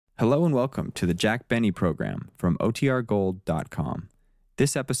Hello and welcome to the Jack Benny program from OTRGold.com.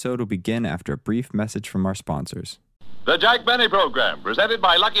 This episode will begin after a brief message from our sponsors. The Jack Benny program, presented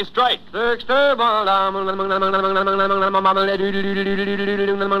by Lucky Strike. You'll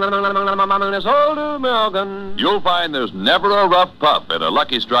find there's never a rough puff in a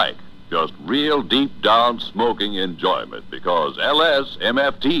Lucky Strike. Just real deep down smoking enjoyment because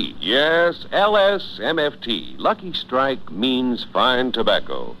LSMFT. Yes, LSMFT. Lucky Strike means fine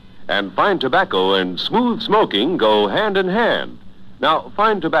tobacco. And fine tobacco and smooth smoking go hand in hand. Now,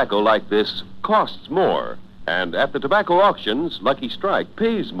 fine tobacco like this costs more. And at the tobacco auctions, Lucky Strike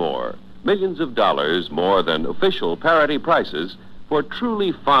pays more. Millions of dollars more than official parity prices for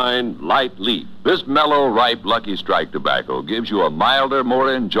truly fine, light leaf. This mellow, ripe Lucky Strike tobacco gives you a milder,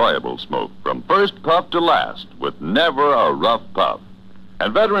 more enjoyable smoke from first puff to last with never a rough puff.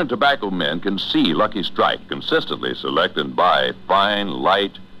 And veteran tobacco men can see Lucky Strike consistently select and buy fine,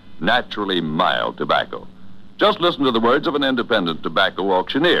 light, naturally mild tobacco. Just listen to the words of an independent tobacco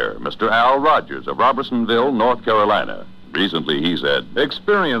auctioneer, Mr. Al Rogers of Robertsonville, North Carolina. Recently, he said,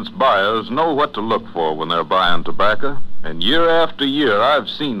 "Experienced buyers know what to look for when they're buying tobacco. And year after year, I've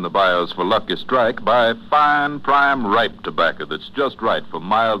seen the buyers for Lucky Strike buy fine, prime, ripe tobacco that's just right for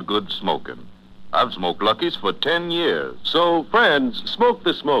mild, good smoking. I've smoked Lucky's for 10 years. So, friends, smoke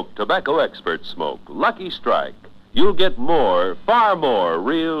the smoke tobacco experts smoke. Lucky Strike. You'll get more, far more,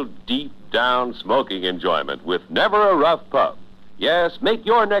 real deep down smoking enjoyment with never a rough puff. Yes, make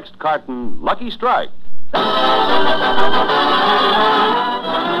your next carton Lucky Strike. The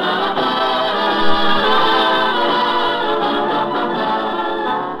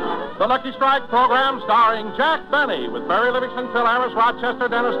Lucky Strike program starring Jack Benny with Barry Livingston, Phil Harris, Rochester,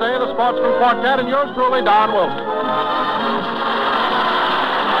 Dennis Day, the Sportsman Quartet, and yours truly, Don Wilson.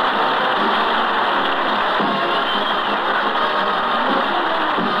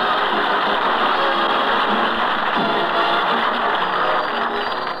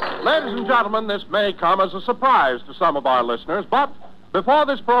 Ladies and gentlemen, this may come as a surprise to some of our listeners, but before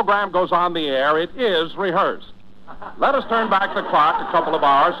this program goes on the air, it is rehearsed. Let us turn back the clock a couple of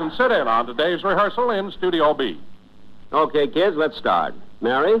hours and sit in on today's rehearsal in Studio B. Okay, kids, let's start.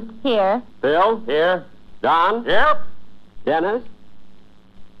 Mary? Here. Phil? Here. Don? Here. Dennis?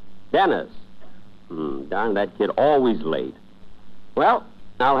 Dennis. Darn, that kid always late. Well,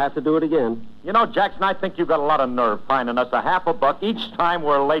 I'll have to do it again. You know, Jackson, I think you've got a lot of nerve finding us $50 each time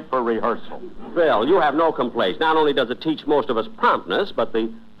we're late for rehearsal. Phil, you have no complaints. Not only does it teach most of us promptness, but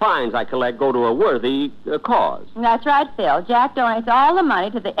the fines I collect go to a worthy cause. That's right, Phil. Jack donates all the money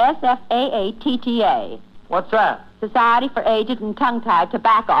to the SFAATTA. What's that? Society for Aged and Tongue-Tied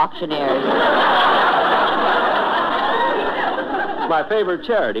Tobacco Auctioneers. It's my favorite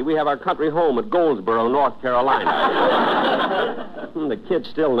charity. We have our country home at Goldsboro, North Carolina. The kid's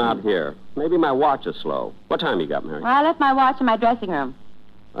still not here. Maybe my watch is slow. What time you got, Mary? Well, I left my watch in my dressing room.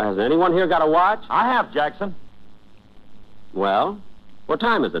 Has anyone here got a watch? I have, Jackson. Well, what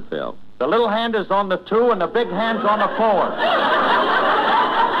time is it, Phil? The little hand is on the 2 and the big hand's on the 4.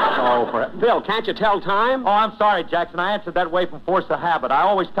 Phil, can't you tell time? Oh, I'm sorry, Jackson. I answered that way from force of habit. I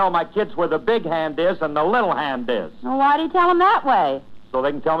always tell my kids where the big hand is and the little hand is. Well, why do you tell them that way? So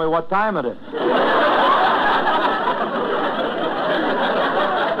they can tell me what time it is.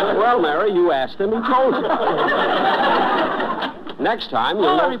 Well, Mary, you asked him, he told you. Next time, you'll...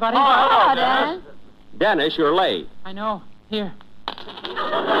 Hello, everybody. Hello, Dennis. Dennis, you're late. I know. Here.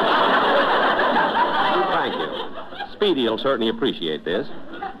 Thank you. Speedy will certainly appreciate this.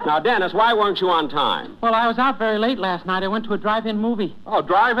 Now, Dennis, why weren't you on time? Well, I was out very late last night. I went to a drive-in movie. Oh,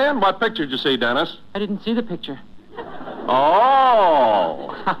 drive-in? What picture did you see, Dennis? I didn't see the picture.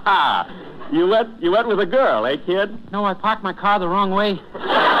 Oh! You went with a girl, eh, kid? No, I parked my car the wrong way.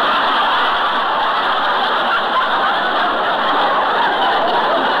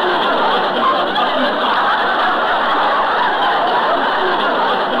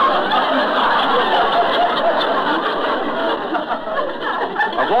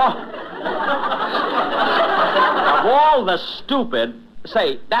 Of all the stupid...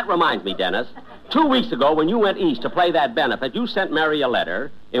 Say, that reminds me, Dennis. 2 weeks ago, when you went east to play that benefit, you sent Mary a letter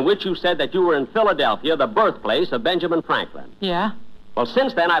in which you said that you were in Philadelphia, the birthplace of Benjamin Franklin. Yeah? Well,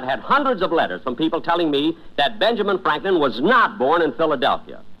 since then, I've had hundreds of letters from people telling me that Benjamin Franklin was not born in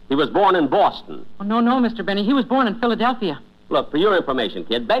Philadelphia. He was born in Boston. Oh, no, Mr. Benny. He was born in Philadelphia. Look, for your information,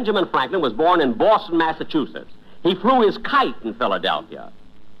 kid, Benjamin Franklin was born in Boston, Massachusetts. He flew his kite in Philadelphia.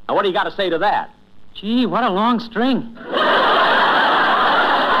 Now, what do you got to say to that? Gee, what a long string.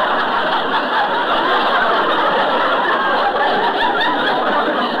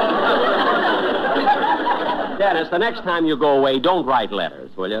 Dennis, the next time you go away, don't write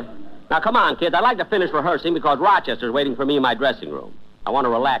letters, will you? Now, come on, kids. I'd like to finish rehearsing because Rochester's waiting for me in my dressing room. I want to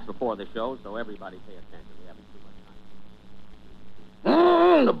relax before the show, so everybody pay attention. We haven't too much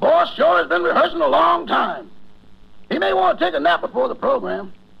time. The boss sure has been rehearsing a long time. He may want to take a nap before the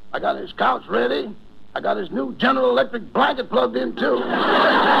program. I got his couch ready. I got his new General Electric blanket plugged in, too.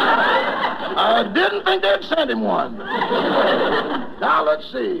 I didn't think they'd send him one. Now, let's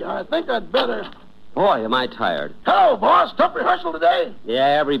see. I think I'd better... Boy, am I tired. Hello, boss. Tough rehearsal today? Yeah,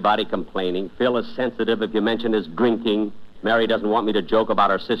 everybody complaining. Phil is sensitive if you mention his drinking. Mary doesn't want me to joke about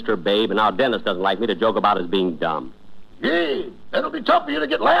her sister, Babe, and now Dennis doesn't like me to joke about his being dumb. Gee, it'll be tough for you to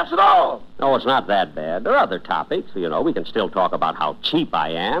get laughs at all. No, it's not that bad. There are other topics, you know. We can still talk about how cheap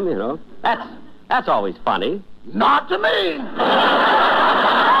I am, you know. That's always funny. Not to me.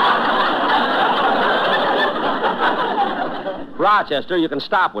 Rochester, you can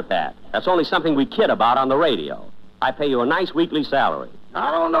stop with that. That's only something we kid about on the radio. I pay you a nice weekly salary.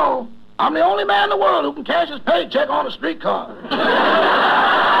 I don't know. I'm the only man in the world who can cash his paycheck on a streetcar.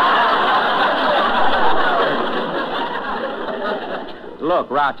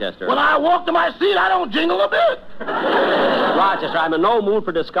 Look, Rochester. When I walk to my seat, I don't jingle a bit. Rochester, I'm in no mood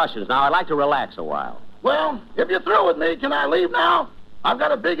for discussions now. I'd like to relax a while. Well, if you're through with me, can I leave now? I've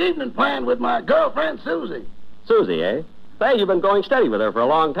got a big evening planned with my girlfriend, Susie. Susie, eh? Say, you've been going steady with her for a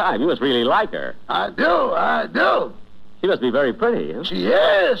long time. You must really like her. I do. She must be very pretty, huh? She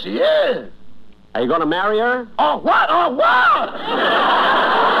is. Are you going to marry her? Oh, what?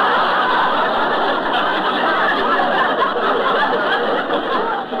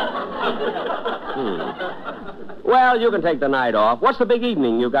 Well, you can take the night off. What's the big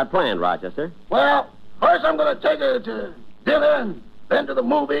evening you got planned, Rochester? Well, first I'm going to take her to dinner, and then to the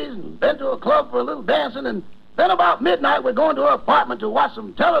movies, and then to a club for a little dancing, and then about midnight we're going to her apartment to watch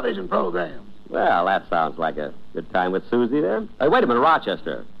some television programs. Well, that sounds like a good time with Susie there. Hey, wait a minute,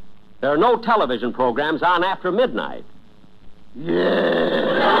 Rochester. There are no television programs on after midnight.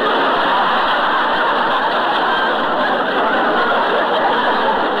 Yeah.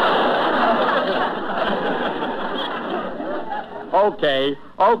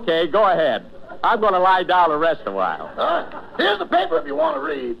 Okay, go ahead. I'm going to lie down and rest a while. Here's the paper if you want to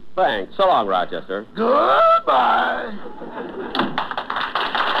read. Thanks. So long, Rochester. Goodbye.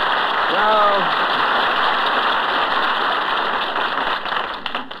 Now,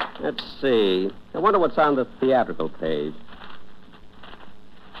 let's see. I wonder what's on the theatrical page.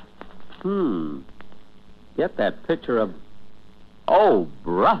 Get that picture of... Oh,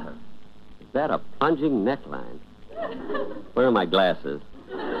 brother. Is that a plunging neckline? Where are my glasses?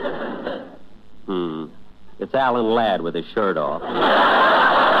 It's Alan Ladd with his shirt off.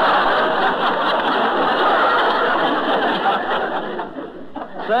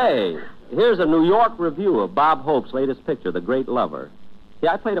 Say, here's a New York review of Bob Hope's latest picture, The Great Lover.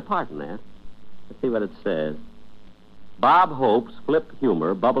 Yeah, I played a part in that. Let's see what it says. Bob Hope's flip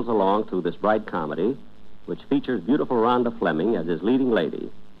humor bubbles along through this bright comedy, which features beautiful Rhonda Fleming as his leading lady.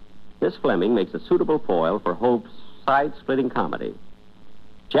 Miss Fleming makes a suitable foil for Hope's side-splitting comedy.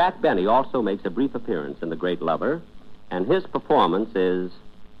 Jack Benny also makes a brief appearance in The Great Lover, and his performance is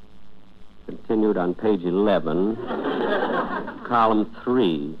continued on page 11, column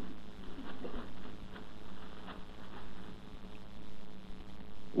 3.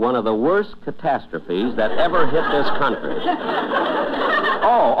 One of the worst catastrophes that ever hit this country.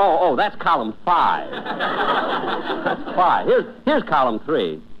 Oh, that's column 5. That's 5. Here's column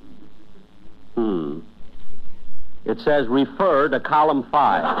 3. It says refer to column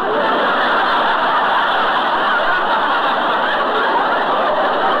 5.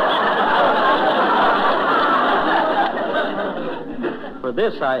 For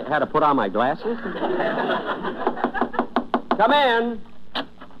this, I had to put on my glasses. Come in.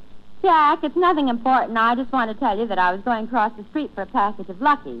 Jack, it's nothing important. I just want to tell you that I was going across the street for a package of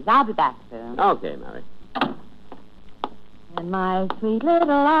Luckies. I'll be back soon. Okay, Mary. And my sweet little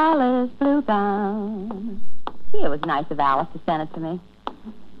Alice flew down. Gee, it was nice of Alice to send it to me.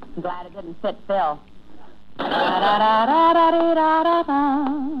 I'm glad it didn't fit Phil.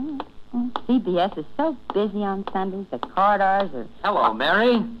 CBS is so busy on Sundays. The corridors are... Hello,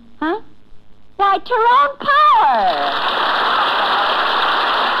 Mary. Huh? Why, Tyrone Power!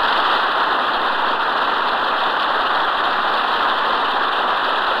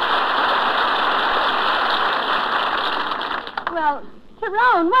 Well,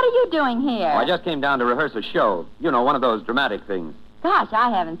 Tyrone, what are you doing here? Oh, I just came down to rehearse a show. You know, one of those dramatic things. Gosh, I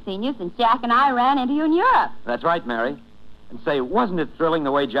haven't seen you since Jack and I ran into you in Europe. That's right, Mary. And say, wasn't it thrilling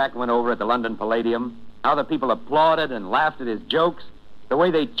the way Jack went over at the London Palladium? How the people applauded and laughed at his jokes? The way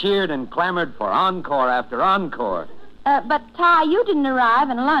they cheered and clamored for encore after encore. But, Ty, you didn't arrive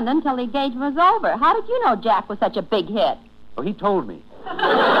in London till the engagement was over. How did you know Jack was such a big hit? Oh, he told me.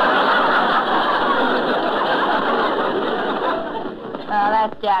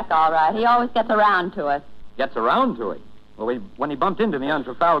 That's Jack, all right. He always gets around to us. Gets around to it. Well, when he bumped into me on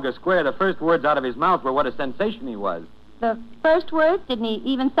Trafalgar Square, the first words out of his mouth were what a sensation he was. The first words? Didn't he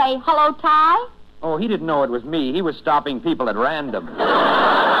even say, hello, Ty? Oh, he didn't know it was me. He was stopping people at random.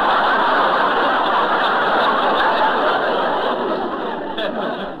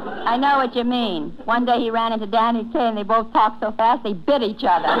 I know what you mean. One day he ran into Danny Kaye, and they both talked so fast they bit each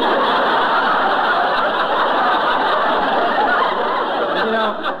other. You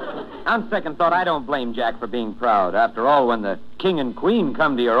know, on second thought, I don't blame Jack for being proud. After all, when the king and queen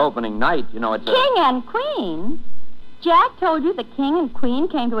come to your opening night, you know, it's a... King and queen? Jack told you the king and queen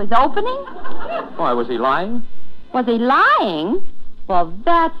came to his opening? Why, was he lying? Was he lying? Well,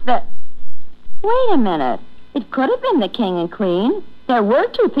 that's the... Wait a minute. It could have been the king and queen. There were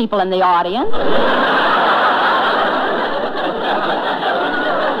two people in the audience. You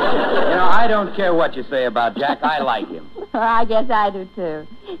know, I don't care what you say about Jack. I like him. Well, I guess I do, too.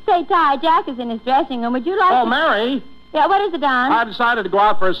 Say, Ty, Jack is in his dressing room. Would you like Oh, to... Mary, Yeah, what is it, Don? I decided to go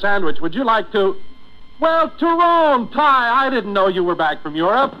out for a sandwich. Would you like to... Well, Tyrone, Ty, I didn't know you were back from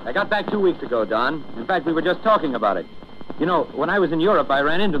Europe. I got back 2 weeks ago, Don. In fact, we were just talking about it. You know, when I was in Europe, I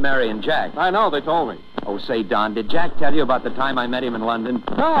ran into Mary and Jack. I know, they told me. Oh, say, Don, did Jack tell you about the time I met him in London?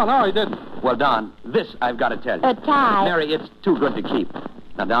 No, he didn't. Well, Don, this I've got to tell you. Ty. Mary, it's too good to keep.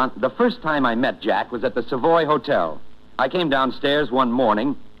 Now, Don, the first time I met Jack was at the Savoy Hotel. I came downstairs one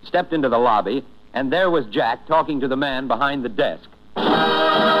morning, stepped into the lobby, and there was Jack talking to the man behind the desk.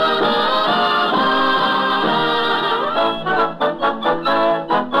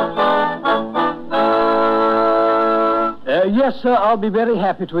 Yes, sir, I'll be very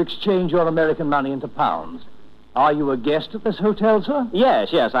happy to exchange your American money into pounds. Are you a guest at this hotel, sir?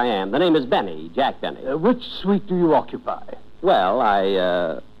 Yes, I am. The name is Benny, Jack Benny. Which suite do you occupy? Well,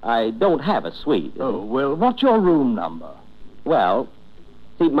 I don't have a suite. Oh, well, what's your room number? Well,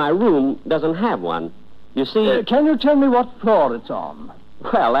 see, my room doesn't have one. You see... can you tell me what floor it's on?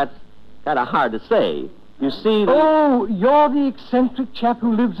 Well, that's kind of hard to say. You see... Oh, you're the eccentric chap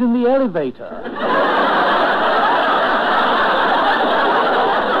who lives in the elevator.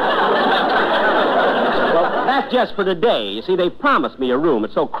 That's just for today. You see, they promised me a room.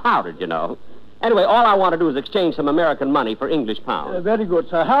 It's so crowded, you know. Anyway, all I want to do is exchange some American money for English pounds. Very good,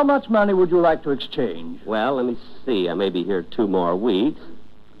 sir. How much money would you like to exchange? Well, let me see. I may be here 2 more weeks.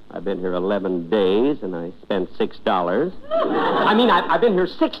 I've been here 11 days, and I spent $6. I mean, I've been here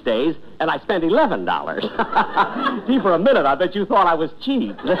 6 days, and I spent $11. See, for a minute, I bet you thought I was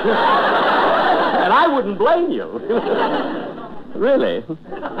cheap. And I wouldn't blame you. Really.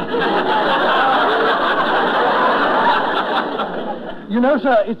 You know,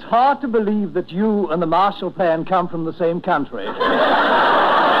 sir, it's hard to believe that you and the Marshall Plan come from the same country.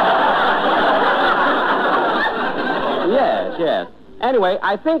 Yes. Anyway,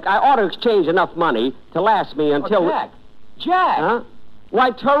 I think I ought to exchange enough money to last me until... Oh, Jack! Huh?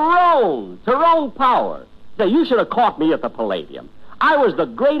 Why, Tyrone Power. Say, you should have caught me at the Palladium. I was the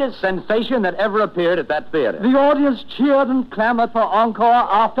greatest Sensation that ever appeared at that theater. The audience cheered and clamored for encore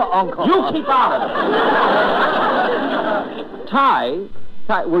after encore. You keep out of it. Ty,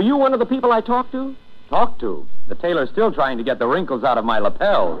 were you one of the people I talked to? Talked to? The tailor's still trying to get the wrinkles out of my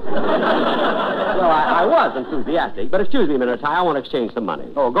lapels. Well, I was enthusiastic, but excuse me a minute, Ty. I want to exchange some money.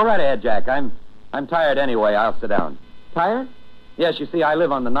 Oh, go right ahead, Jack. I'm tired anyway. I'll sit down. Tired? Yes, you see, I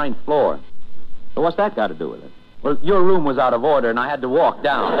live on the 9th floor. Well, what's that got to do with it? Well, your room was out of order, and I had to walk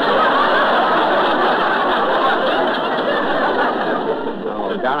down.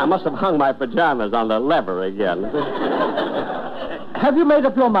 Oh, darn, I must have hung my pajamas on the lever again. Have you made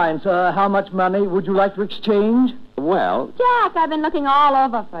up your mind, sir? How much money would you like to exchange? Well... Jack, I've been looking all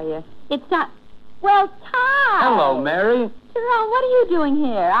over for you. It's not... Well, Ty! Hello, Mary. Tyrone, what are you doing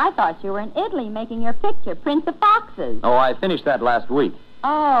here? I thought you were in Italy making your picture, Prince of Foxes. Oh, I finished that last week.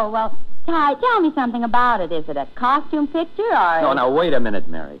 Oh, well, Ty, tell me something about it. Is it a costume picture or... No, now, wait a minute,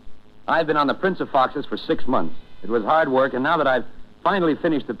 Mary. I've been on the Prince of Foxes for 6 months. It was hard work, and now that I've finally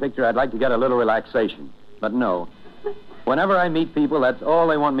finished the picture, I'd like to get a little relaxation. But no. Whenever I meet people, that's all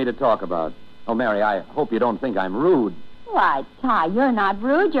they want me to talk about. Oh, Mary, I hope you don't think I'm rude. Why, Ty, you're not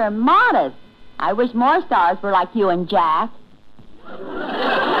rude. You're modest. I wish more stars were like you and Jack.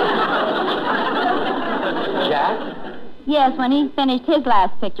 Jack? Yes, when he finished his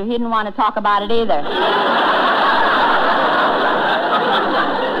last picture, he didn't want to talk about it either.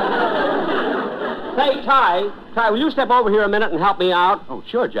 Say, Ty, will you step over here a minute and help me out? Oh,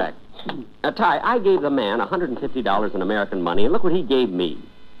 sure, Jack. Ty, I gave the man $150 in American money, and look what he gave me.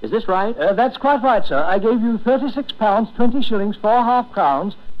 Is this right? That's quite right, sir. I gave you 36 pounds, 20 shillings, 4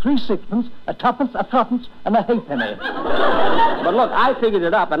 half-crowns, 3 sixpence, a tuppence, a threepence, and a halfpenny. But look, I figured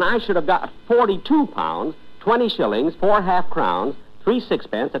it up, and I should have got 42 pounds, 20 shillings, 4 half-crowns, 3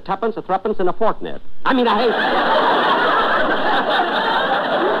 sixpence, a tuppence, a threepence, and a fortnight. I mean, a halfpenny.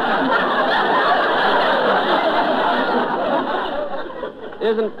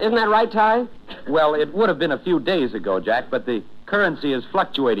 Isn't that right, Ty? Well, it would have been a few days ago, Jack, but the currency is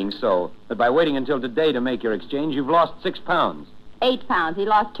fluctuating so that by waiting until today to make your exchange, you've lost 6 pounds. 8 pounds. He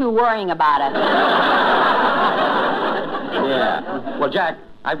lost 2 worrying about it. Yeah. Well, Jack,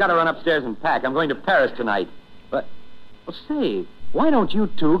 I've got to run upstairs and pack. I'm going to Paris tonight. But, well, say, why don't you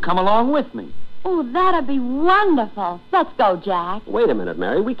two come along with me? Oh, that'd be wonderful. Let's go, Jack. Wait a minute,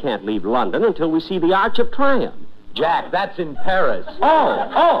 Mary. We can't leave London until we see the Arch of Triumph. Jack, that's in Paris.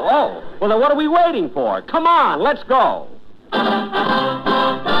 Oh. Well, then what are we waiting for? Come on, let's go.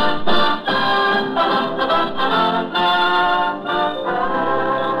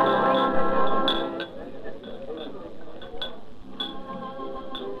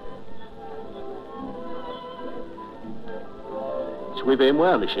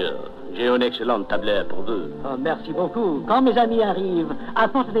 Suivez-moi, monsieur. J'ai un excellent tableur pour vous. Oh, merci beaucoup. Quand mes amis arrivent,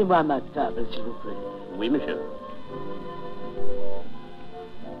 apportez-moi ma table, s'il vous plaît. Oui, monsieur.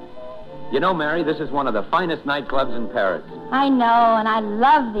 You know, Mary, this is one of the finest nightclubs in Paris. I know, and I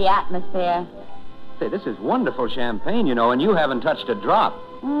love the atmosphere. Say, this is wonderful champagne, you know, and you haven't touched a drop.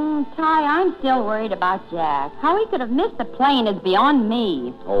 Ty, I'm still worried about Jack. How he could have missed the plane is beyond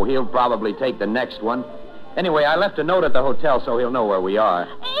me. Oh, he'll probably take the next one. Anyway, I left a note at the hotel so he'll know where we are.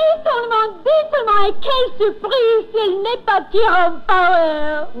 Et seulement, quelle surprise s'il n'est pas Tyrone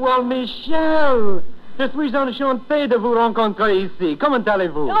Power. Well, Michel, je suis enchanté de vous rencontrer ici. Comment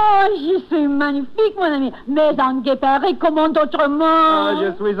allez-vous? Oh, je suis magnifique, mon ami. Mais en Guéparé, comment autrement? Oh,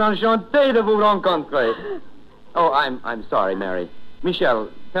 je suis enchanté de vous rencontrer. Oh, I'm sorry, Mary. Michel,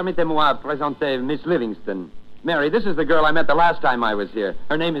 permettez-moi présenter Miss Livingston. Mary, this is the girl I met the last time I was here.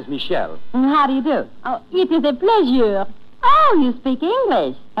 Her name is Michelle. How do you do? Oh, it is a pleasure. Oh, you speak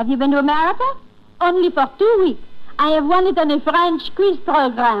English. Have you been to America? Only for 2 weeks. I have won it on a French quiz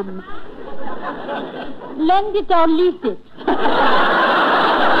program. Lend it or lease it.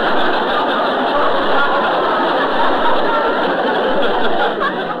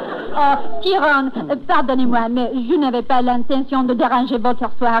 Oh, Tyrone, pardonnez-moi, mais je n'avais pas l'intention de déranger votre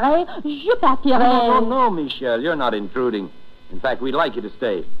soirée. Je partirai. No, Michelle, you're not intruding. In fact, we'd like you to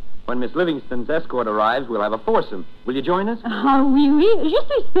stay. When Miss Livingston's escort arrives, we'll have a foursome. Will you join us? Oh, oui, je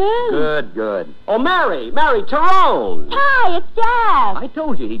suis seule. Good. Oh, Mary, Tyrone. Hi, it's Jack. I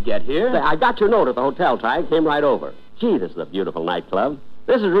told you he'd get here. I got your note at the hotel, Ty. I came right over. Gee, this is a beautiful nightclub.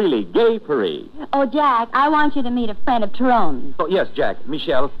 This is really gay Paris. Oh, Jack, I want you to meet a friend of Tyrone's. Oh, yes, Jack.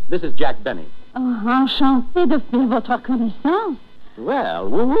 Michelle, this is Jack Benny. Oh, enchanté de faire votre connaissance. Well,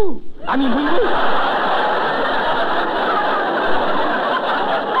 woo-woo. I mean, woo-woo.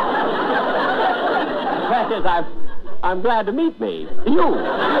 The fact is, I'm glad to meet me. You.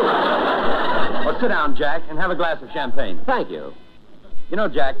 Well, sit down, Jack, and have a glass of champagne. Thank you. You know,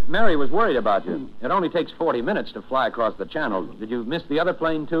 Jack, Mary was worried about you. It only takes 40 minutes to fly across the channel. Did you miss the other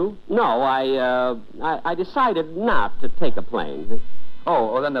plane, too? No, I decided not to take a plane.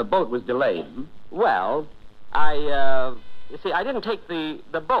 Oh, well, then the boat was delayed. Well, you see, I didn't take the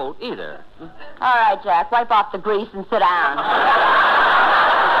boat either. All right, Jack, wipe off the grease and sit down.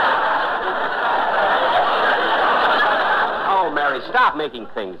 Oh, Mary, stop making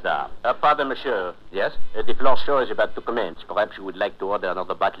things up. Pardon, monsieur. Yes? The floor show is about to commence. Perhaps you would like to order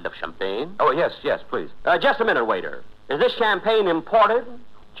another bottle of champagne? Oh, yes, please. Just a minute, waiter. Is this champagne imported?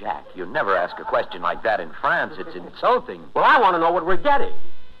 Jack, you never ask a question like that in France. It's insulting. Well, I want to know what we're getting.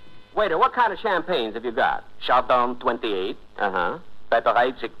 Waiter, what kind of champagnes have you got? Chardon 28. Uh-huh. Pepper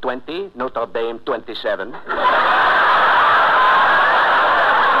Heidsieck 20. Notre Dame 27.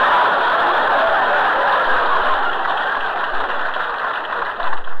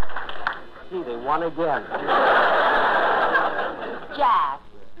 Gee, they won again. Jack,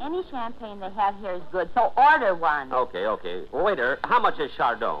 any champagne they have here is good, so order one. Okay. Waiter, how much is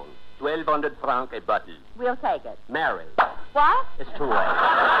Chardon? 1,200 francs a bottle. We'll take it. Mary. What? It's too late.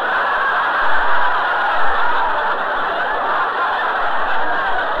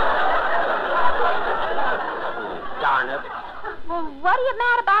 Darn it. Well, what are you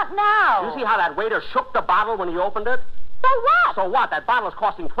mad about now? You see how that waiter shook the bottle when he opened it? So what? So what? That bottle is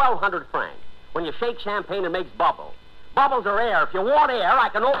costing 1,200 francs. When you shake champagne, it makes bubbles. Bubbles are air. If you want air, I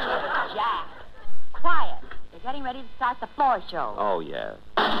can open it. Jack, quiet. They're getting ready to start the floor show. Oh, yeah.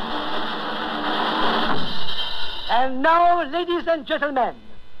 And now, ladies and gentlemen,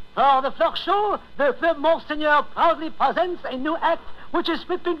 for the floor show, the Club Monseigneur proudly presents a new act which is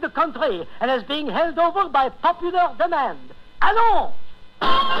sweeping the country and is being held over by popular demand. Allons!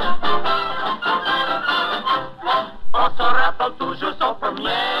 On se rappelle toujours son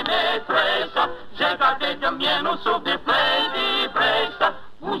premier maîtresse. J'ai gardé de mienne au souvenir plein d'ivresse.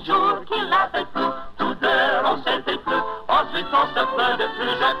 Un jour qu'il avait plu, tous deux on s'était plu. Ensuite on se plaint de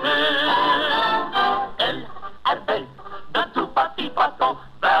plus en plus. Elle avait de tout petits bâtons.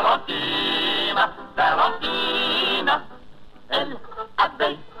 Valentine, Valentine. Elle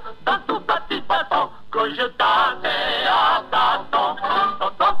avait de tout petits bâtons que je dansais à tâtons.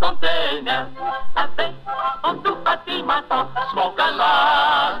 Ton ténèbre avait un tout petit maton. Smoke a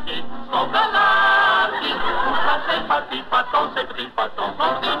lassie, smoke a lassie. Ces petits bâtons, ces petits bâtons,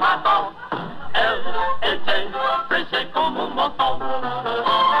 son petit maton. Elle était pressée comme un menton.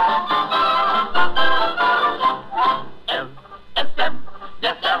 Elle s'aime,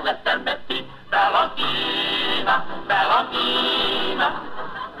 yes, elle s'aime, mes petits. Valentine, Valentine.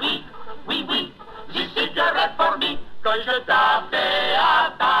 Oui, oui, oui, j'ai cigarette pour me. Que je tapais à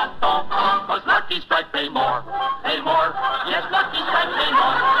tâtons. Cause Lucky Strike pay more, yes, Lucky Strike pay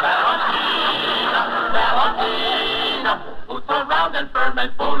more. Valentine, Valentine. Put around and firm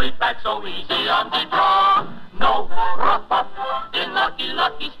and pull it back so easy on the draw. No, rough up in Lucky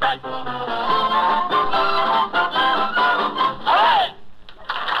Strike. Hey!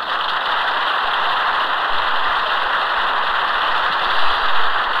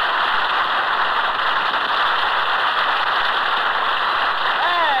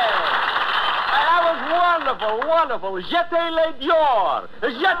 Wonderful. Jetez les Dior.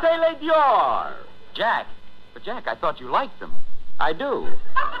 Jetez les Dior. Jack, I thought you liked them. I do.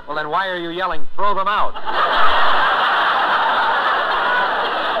 Well, then why are you yelling, throw them out?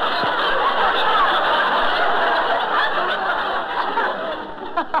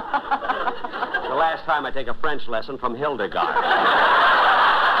 The last time I take a French lesson from Hildegard.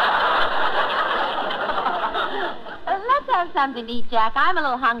 Let's have something to eat, Jack. I'm a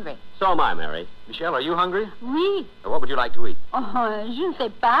little hungry. So am I, Mary. Michelle, are you hungry? Oui. What would you like to eat? Oh, je ne sais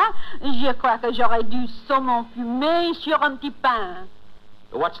pas. Je crois que j'aurais du saumon fumé sur un petit pain.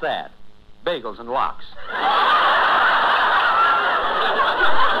 What's that? Bagels and lox.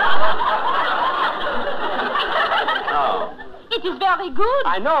 Oh. It is very good.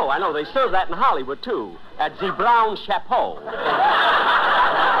 I know. They serve that in Hollywood, too. At the Brown Chapeau.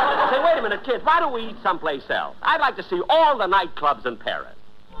 Say, wait a minute, kids. Why don't we eat someplace else? I'd like to see all the nightclubs in Paris.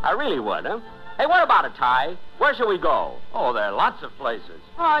 I really would, huh? Hey, what about it, Ty? Where shall we go? Oh, there are lots of places.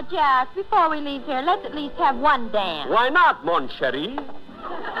 Oh, Jack, before we leave here, let's at least have one dance. Why not, mon chéri?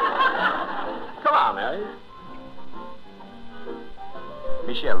 Come on, Mary.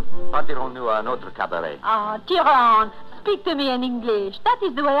 Michel, partirons-nous à un autre cabaret? Oh, Tyrone, speak to me in English. That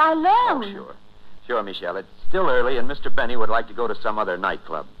is the way I learn. Oh, sure. Sure, Michel. It's still early, and Mr. Benny would like to go to some other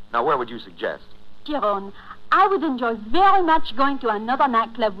nightclub. Now, where would you suggest? Tyrone, I would enjoy very much going to another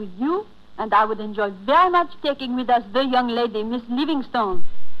nightclub with you, and I would enjoy very much taking with us the young lady, Miss Livingstone.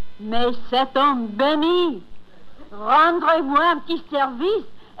 Mais cet homme, Benny, rendrez-moi un petit service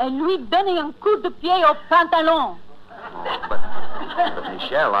et lui donnez un coup de pied au pantalon. Oh, but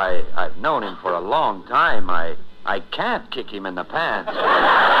Michel, I've known him for a long time. I can't kick him in the pants.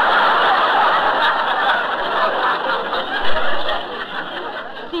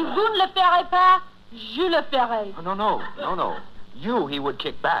 Si vous ne le ferez pas, je le ferai. Oh, no. You, he would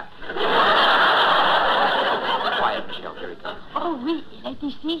kick back. Quiet, Michel. Here he comes. Oh, oui, il est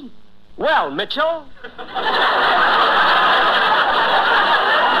ici. Well, Mitchell.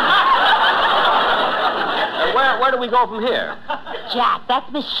 Where do we go from here? Jack, that's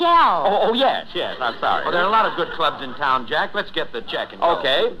Michelle. Oh, yes, I'm sorry. Well, there are a lot of good clubs in town, Jack. Let's get the check and go.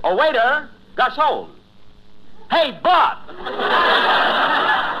 Okay. Oh, waiter. Garçon. Hey, Bob.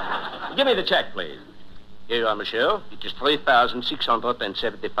 Give me the check, please. Here you are, monsieur. It is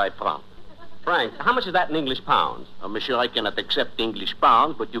 3,675 francs. Frank, how much is that in English pounds? Monsieur, I cannot accept English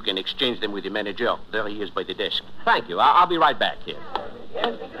pounds, but you can exchange them with the manager. There he is by the desk. Thank you. I'll be right back here.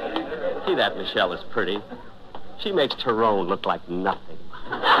 See, that Michelle is pretty. She makes Tyrone look like nothing.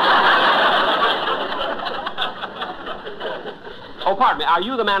 Oh, pardon me. Are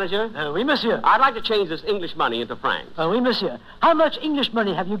you the manager? Oui, monsieur. I'd like to change this English money into francs. Oui, monsieur. How much English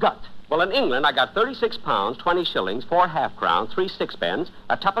money have you got? Well, in England, I got 36 pounds, 20 shillings, 4 half-crowns, 3 sixpence,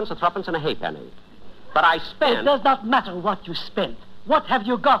 a tuppence, a threepence, and a halfpenny. But I spent... It does not matter what you spent. What have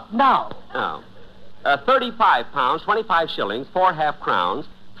you got now? Oh. 35 pounds, 25 shillings, 4 half-crowns,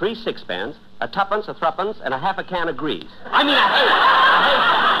 3 sixpence, a tuppence, a threepence, and a half a can of grease. I mean, a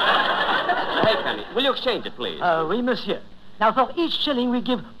halfpenny. Will you exchange it, please? Oui, monsieur. Now, for each shilling, we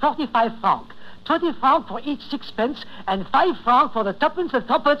give 45 francs. 20 francs for each sixpence, and 5 francs for the tuppence, the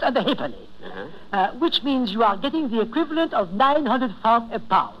threepence, and the halfpenny. Which means you are getting the equivalent of 900 francs a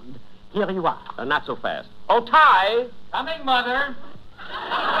pound. Here you are. Not so fast. Oh, Ty! Coming, Mother.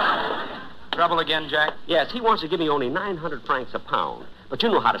 Trouble again, Jack? Yes, he wants to give me only 900 francs a pound. But you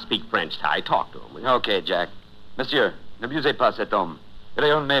know how to speak French, Ty. Talk to him. Okay, Jack. Monsieur, n'abusez pas cet homme. Il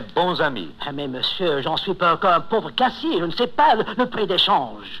est un de mes bons amis. Ah, mais monsieur, j'en suis pas encore un pauvre cassier. Je ne sais pas le prix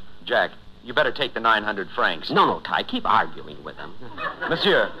d'échange. Jack, you better take the 900 francs. No, Ty. Keep arguing with him.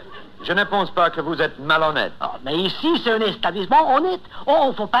 Monsieur, je ne pense pas que vous êtes malhonnête. Oh, mais ici, c'est un établissement honnête.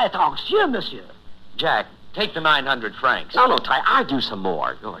 Oh, faut pas être anxieux, monsieur. Jack, take the 900 francs. No, Ty. Argue some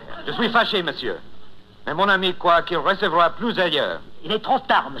more. Go ahead. Je suis fâché, monsieur. Mais mon ami croit qu'il recevra plus ailleurs. Il est trop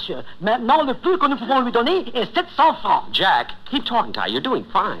tard, monsieur. Maintenant, le plus que nous pouvons lui donner est 700 francs. Jack. Keep talking, Ty. You're doing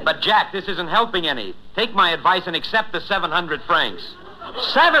fine. But, Jack, this isn't helping any. Take my advice and accept the 700 francs.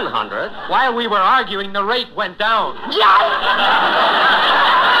 700? While we were arguing, the rate went down.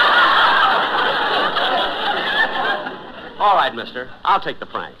 All right, mister. I'll take the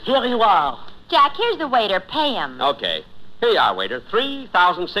francs. Here you are. Jack, here's the waiter. Pay him. Okay. Here you are, waiter.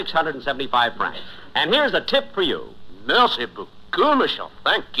 3,675 francs. And here's a tip for you. Merci beaucoup, monsieur.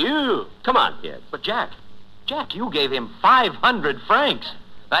 Thank you. Come on, kid. But, Jack, you gave him 500 francs.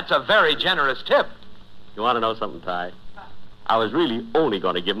 That's a very generous tip. You want to know something, Ty? I was really only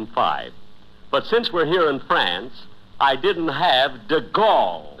going to give him 5. But since we're here in France, I didn't have de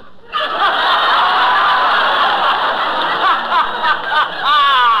Gaulle.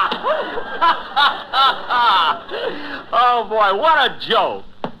 Oh, boy, what a joke.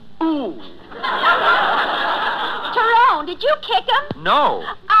 Ooh. Tyrone, did you kick him? No.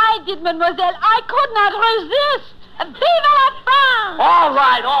 I did, mademoiselle. I could not resist. Vive la France! All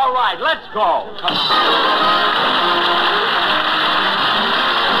right. Let's go. Come on.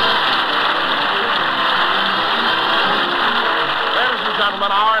 Ladies and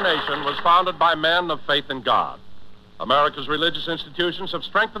gentlemen, our nation was founded by men of faith in God. America's religious institutions have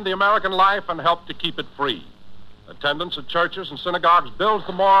strengthened the American life and helped to keep it free. Attendance at churches and synagogues builds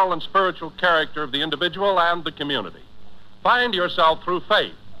the moral and spiritual character of the individual and the community. Find yourself through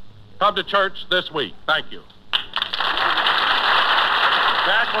faith. Come to church this week. Thank you.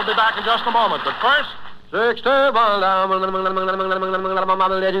 Jack will be back in just a moment, but first...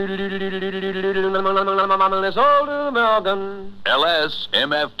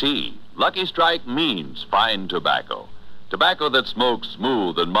 LSMFT. Lucky Strike means fine tobacco. Tobacco that smokes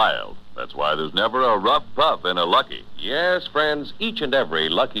smooth and mild. That's why there's never a rough puff in a Lucky. Yes, friends, each and every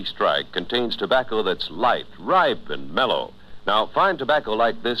Lucky Strike contains tobacco that's light, ripe, and mellow. Now, fine tobacco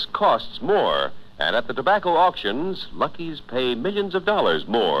like this costs more, and at the tobacco auctions, Luckies pay millions of dollars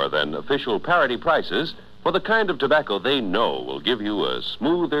more than official parity prices for the kind of tobacco they know will give you a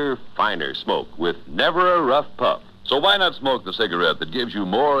smoother, finer smoke with never a rough puff. So why not smoke the cigarette that gives you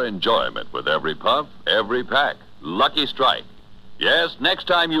more enjoyment with every puff, every pack? Lucky Strike. Yes, next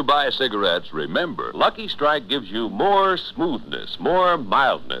time you buy cigarettes, remember, Lucky Strike gives you more smoothness, more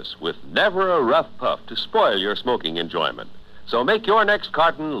mildness, with never a rough puff to spoil your smoking enjoyment. So make your next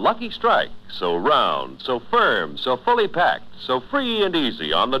carton Lucky Strike, so round, so firm, so fully packed, so free and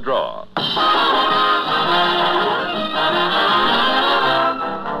easy on the draw.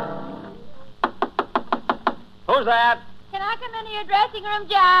 Who's that? Can I come into your dressing room,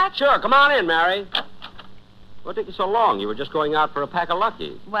 Jack? Sure, come on in, Mary. What took you so long? You were just going out for a pack of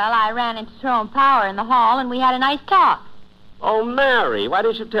Lucky. Well, I ran into Tyrone Power in the hall, and we had a nice talk. Oh, Mary, why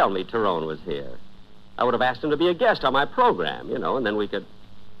didn't you tell me Tyrone was here? I would have asked him to be a guest on my program, and then we could...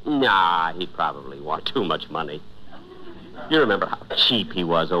 Nah, he'd probably want too much money. You remember how cheap he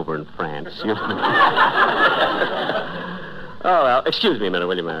was over in France. Oh, well, excuse me a minute,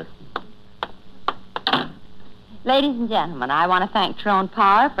 will you, Mary? Ladies and gentlemen, I want to thank Tyrone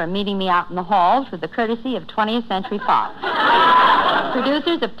Power for meeting me out in the hall through the courtesy of 20th Century Fox.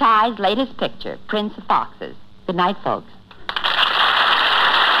 Producers of Ty's latest picture, Prince of Foxes. Good night, folks.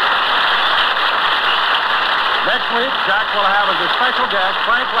 Next week, Jack will have as his special guest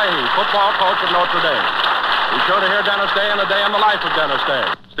Frank Leahy, football coach of Notre Dame. Be sure to hear Dennis Day and a day in the life of Dennis Day.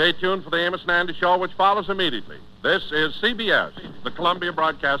 Stay tuned for the Amos and Andy Show, which follows immediately. This is CBS, the Columbia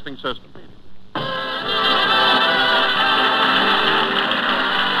Broadcasting System.